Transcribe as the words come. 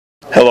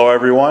Hello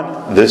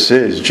everyone, this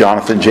is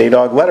Jonathan J.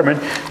 Dog Letterman.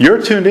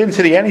 You're tuned in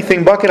to the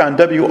Anything Bucket on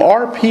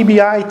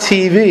WRPBI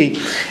TV.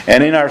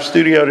 And in our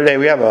studio today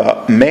we have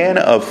a man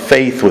of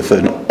faith with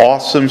an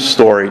awesome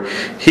story.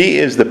 He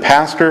is the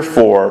pastor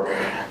for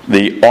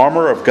the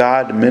Armor of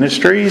God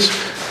Ministries.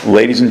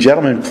 Ladies and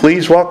gentlemen,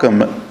 please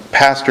welcome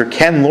Pastor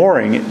Ken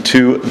Loring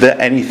to the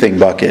Anything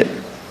Bucket.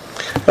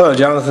 Hello,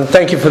 Jonathan.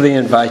 Thank you for the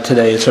invite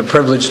today. It's a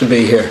privilege to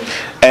be here.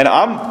 And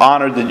I'm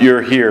honored that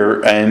you're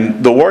here,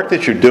 and the work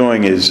that you're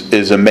doing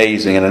is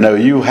amazing. And I know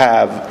you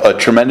have a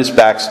tremendous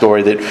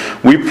backstory that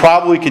we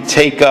probably could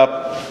take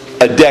up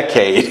a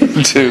decade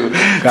to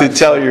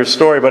tell your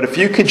story. But if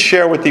you could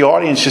share with the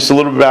audience just a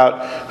little bit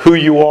about who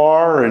you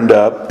are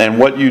and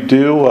what you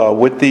do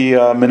with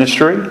the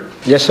ministry.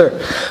 Yes, sir.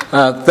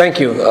 Thank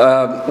you.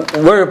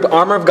 We're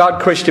Armor of God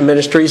Christian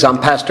Ministries. I'm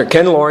Pastor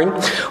Ken Loring.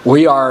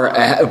 We are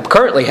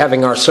currently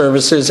having our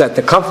services at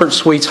the Comfort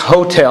Suites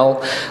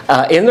Hotel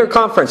in their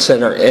conference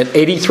center at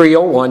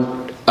 8301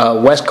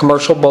 West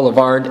Commercial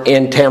Boulevard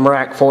in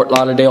Tamarack, Fort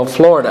Lauderdale,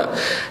 Florida.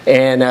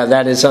 And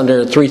that is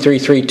under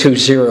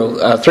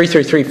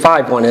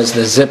 33351 is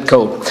the zip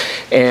code.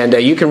 And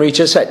you can reach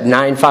us at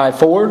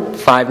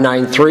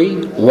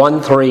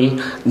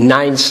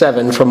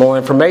 954-593-1397 for more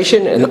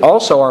information. And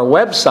also our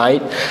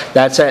website,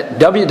 that's at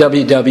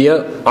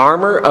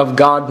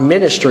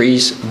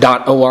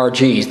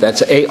www.armorofgodministries.org.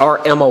 That's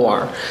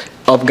ARMOR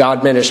of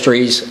God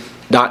Ministries.org.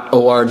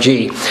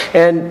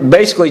 And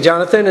basically,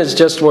 Jonathan,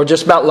 we're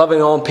just about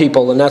loving on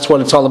people, and that's what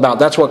it's all about.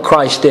 That's what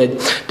Christ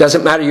did.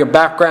 Doesn't matter your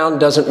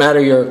background, doesn't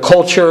matter your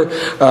culture,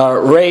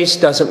 race,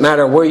 doesn't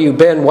matter where you've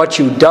been, what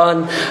you've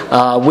done.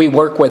 We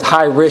work with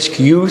high-risk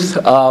youth.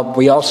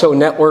 We also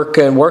network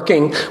and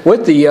working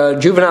with the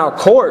juvenile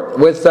court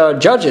with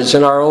judges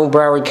in our own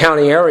Broward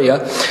County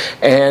area,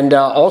 and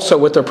also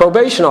with their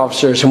probation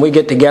officers. And we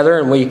get together,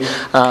 and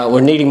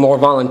we're needing more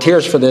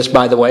volunteers for this,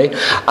 by the way.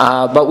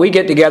 But we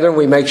get together and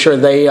we make sure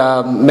they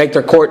make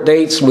their court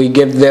dates. We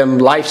give them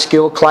life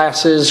skill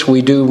classes.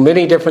 We do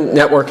many different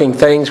networking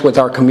things with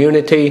our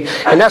community.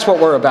 And that's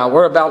what we're about.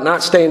 We're about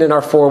not staying in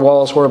our four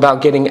walls. We're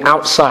about getting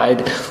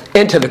outside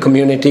into the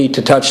community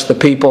to touch the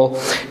people.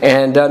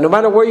 And no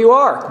matter where you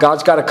are,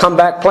 God's got a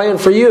comeback plan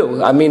for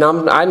you. I mean,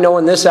 I know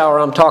in this hour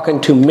I'm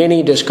talking to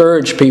many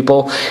discouraged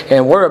people,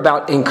 and we're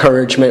about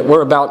encouragement.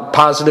 We're about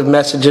positive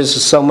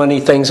messages. So many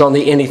things on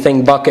the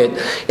Anything Bucket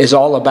is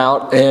all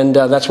about. And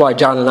that's why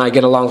John and I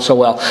get along so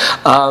well.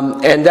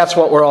 And that's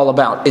what we're all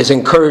about, is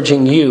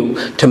encouraging you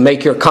to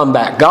make your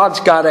comeback. God's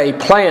got a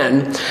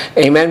plan,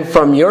 amen,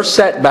 from your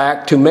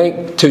setback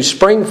to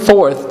spring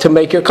forth to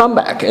make your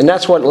comeback. And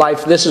that's what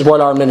this is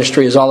what our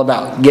ministry is all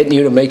about, getting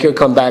you to make your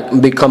comeback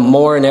and become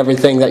more in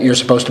everything that you're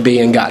supposed to be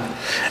in God.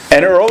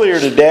 And earlier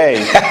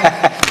today,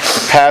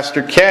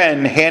 Pastor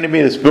Ken handed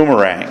me this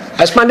boomerang.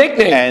 That's my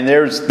nickname. And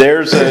there's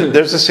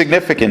a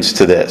significance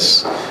to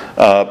this.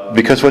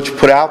 Because what you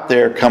put out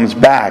there comes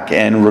back,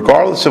 and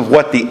regardless of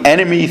what the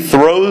enemy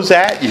throws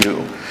at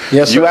you,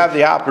 yes, you have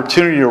the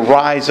opportunity to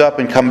rise up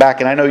and come back.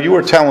 And I know you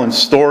were telling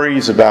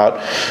stories about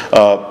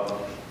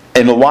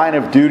in the line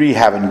of duty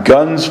having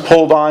guns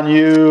pulled on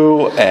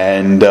you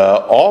and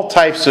all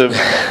types of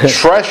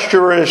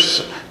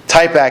treacherous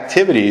type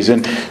activities.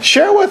 And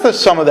share with us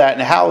some of that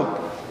and how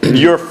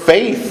your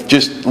faith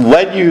just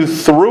led you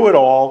through it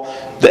all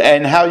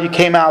and how you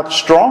came out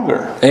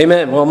stronger.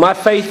 Amen. Well, my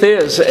faith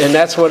is, and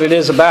that's what it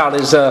is about,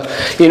 is,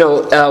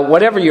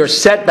 whatever your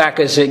setback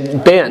has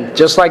been,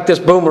 just like this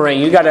boomerang,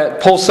 you got to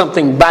pull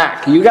something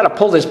back. You got to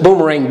pull this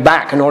boomerang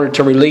back in order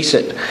to release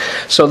it.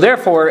 So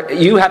therefore,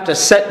 you got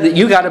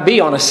to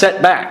be on a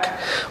setback.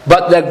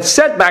 But the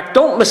setback,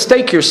 don't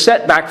mistake your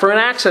setback for an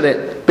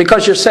accident,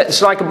 because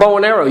it's like a bow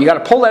and arrow. You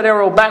got to pull that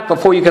arrow back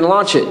before you can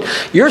launch it.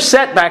 Your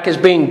setback is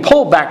being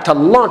pulled back to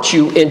launch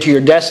you into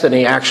your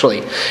destiny,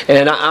 actually.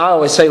 And I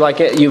always say, like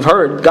you've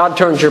heard, God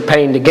turns your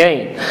pain to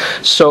gain.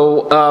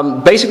 So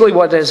basically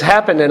what has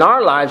happened in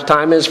our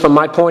lifetime is, from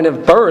my point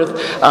of birth,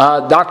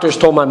 doctors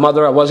told my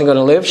mother I wasn't going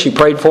to live. She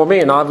prayed for me,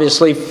 and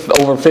obviously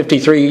over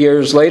 53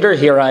 years later,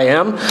 here I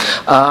am.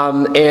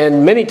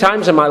 And many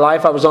times in my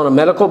life I was on a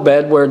medical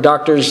bed where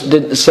doctors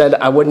said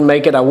I wouldn't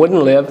make it, I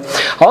wouldn't live.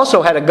 I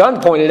also had a gun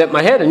pointed at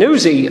my head, an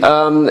Uzi,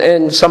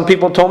 and some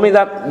people told me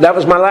that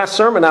was my last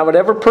sermon I would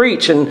ever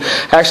preach. And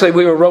actually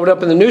we were wrote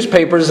up in the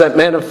newspapers that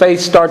Man of Faith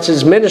starts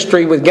his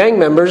ministry with gang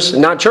members,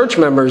 not church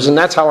members, and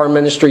that's how our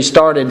ministry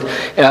started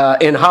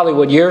in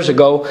Hollywood years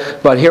ago.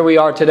 But here we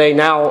are today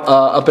now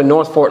up in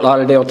North Fort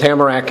Lauderdale,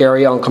 Tamarack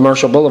area on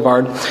Commercial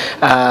Boulevard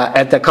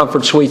at the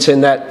Comfort Suites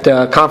in that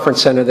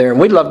conference center there. And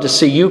we'd love to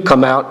see you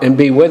come out and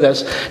be with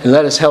us and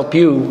let us help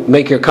you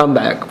make your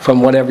comeback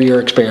from whatever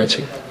you're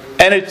experiencing.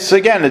 And it's,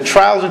 again, the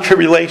trials and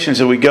tribulations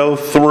that we go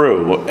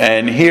through.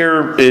 And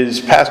here is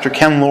Pastor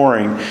Ken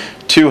Loring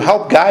to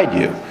help guide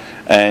you.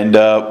 And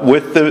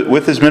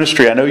with his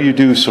ministry, I know you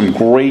do some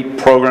great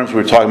programs.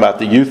 We were talking about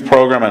the youth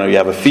program. I know you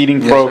have a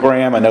feeding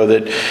program. I know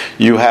that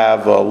you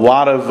have a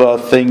lot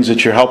of things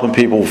that you're helping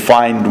people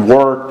find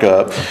work.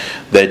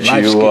 that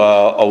Life you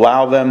skills.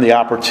 allow them the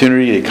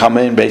opportunity to come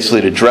in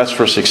basically to dress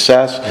for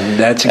success.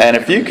 And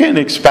if you can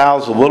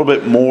espouse a little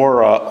bit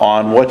more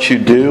on what you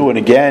do, and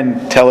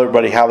again, tell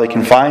everybody how they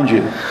can find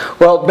you.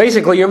 Well,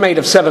 basically, you're made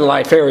of 7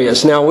 life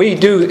areas. Now, we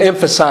do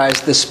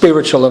emphasize the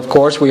spiritual, of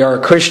course. We are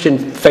a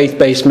Christian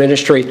faith-based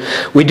ministry.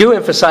 We do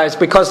emphasize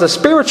because the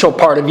spiritual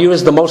part of you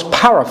is the most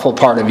powerful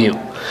part of you.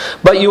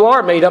 But you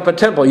are made up a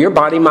temple. Your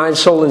body, mind,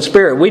 soul, and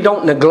spirit. We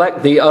don't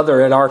neglect the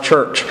other at our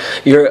church.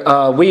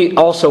 We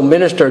also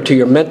minister to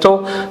your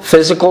mental,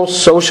 physical,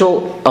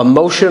 social,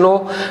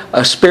 emotional,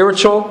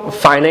 spiritual,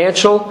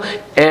 financial,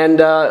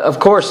 and of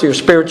course your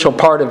spiritual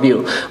part of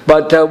you.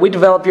 But we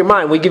develop your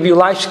mind. We give you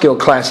life skill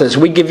classes.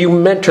 We give you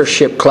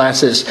mentorship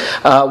classes.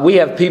 We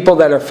have people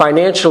that are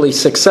financially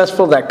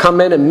successful that come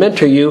in and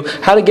mentor you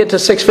how to get to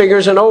 6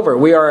 figures and over.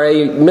 We are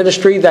a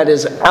ministry that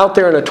is out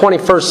there in a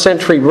 21st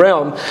century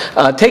realm,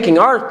 taking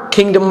our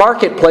kingdom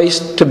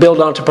marketplace to build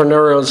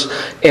entrepreneurs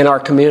in our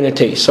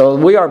community. So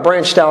we are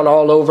branched out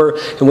all over,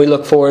 and we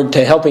look forward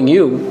to helping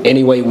you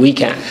any way we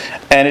can.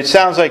 And it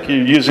sounds like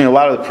you're using a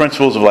lot of the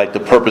principles of like the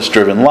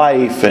purpose-driven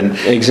life, and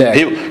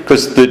exactly,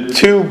 because the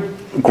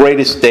 2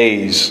 greatest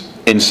days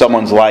in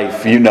someone's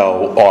life,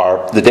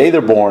 are the day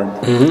they're born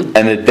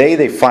and the day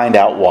they find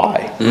out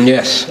why.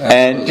 Yes. Absolutely.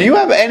 And do you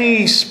have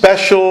any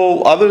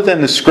special, other than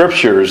the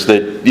scriptures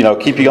that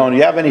keep you going? Do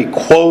you have any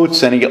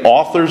quotes, any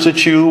authors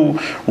that you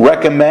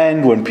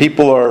recommend when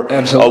people are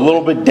a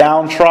little bit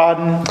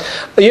downtrodden?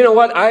 You know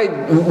what?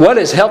 What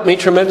has helped me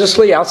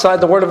tremendously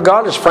outside the Word of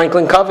God is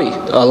Franklin Covey.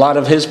 A lot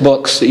of his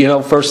books.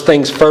 First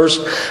Things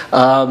First.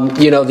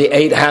 The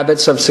 8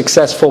 Habits of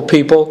Successful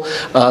People.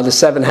 The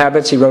 7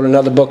 Habits. He wrote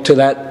another book to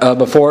that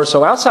before.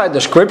 So outside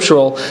the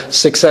scriptural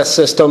success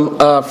system,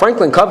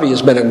 Franklin Covey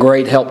has been a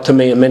great help to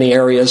me in many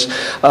areas.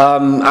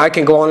 I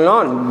can go on and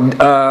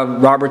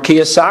on. Robert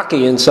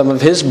Kiyosaki and some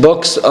of his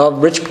books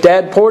of Rich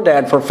Dad, Poor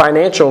Dad for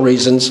financial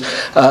reasons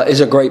is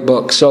a great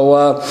book.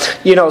 So,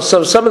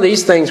 so some of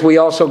these things we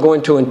also go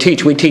into and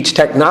teach. We teach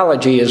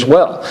technology as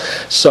well.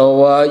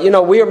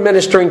 So, we are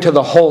ministering to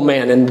the whole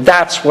man, and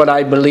that's what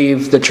I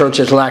believe the church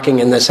is lacking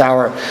in this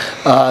hour.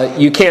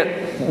 You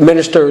can't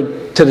minister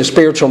to the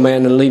spiritual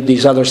man and leave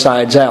these other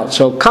sides out.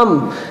 So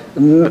come,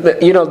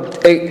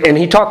 and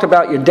he talked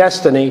about your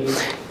destiny.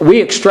 We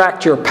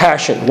extract your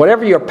passion.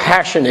 Whatever your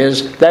passion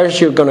is,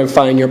 there's you're going to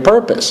find your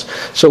purpose.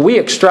 So we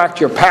extract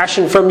your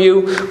passion from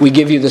you. We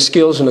give you the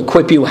skills and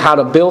equip you how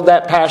to build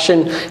that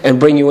passion and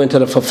bring you into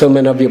the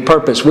fulfillment of your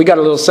purpose. We got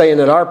a little saying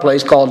at our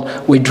place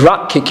called, we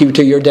drop kick you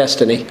to your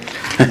destiny.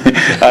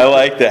 I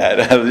like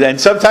that.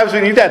 And sometimes we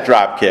need that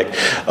drop kick.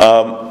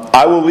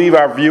 I will leave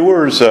our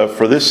viewers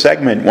for this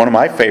segment. One of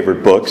my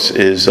favorite books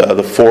is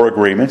The 4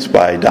 Agreements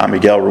by Don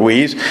Miguel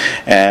Ruiz.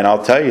 And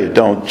I'll tell you,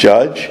 don't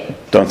judge.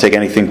 Don't take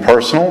anything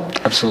personal.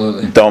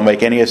 Absolutely. Don't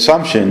make any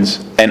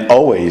assumptions. And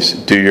always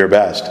do your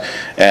best.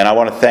 And I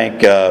want to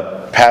thank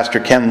Pastor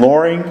Ken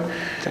Loring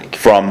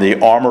from the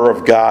Armor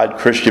of God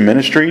Christian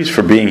Ministries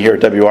for being here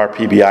at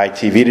WRPBI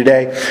TV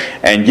today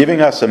and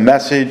giving us a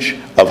message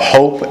of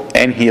hope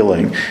and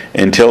healing.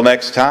 Until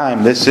next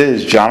time, this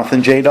is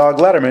Jonathan J. Dog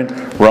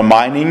Letterman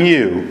reminding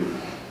you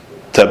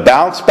to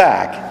bounce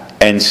back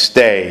and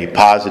stay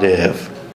positive.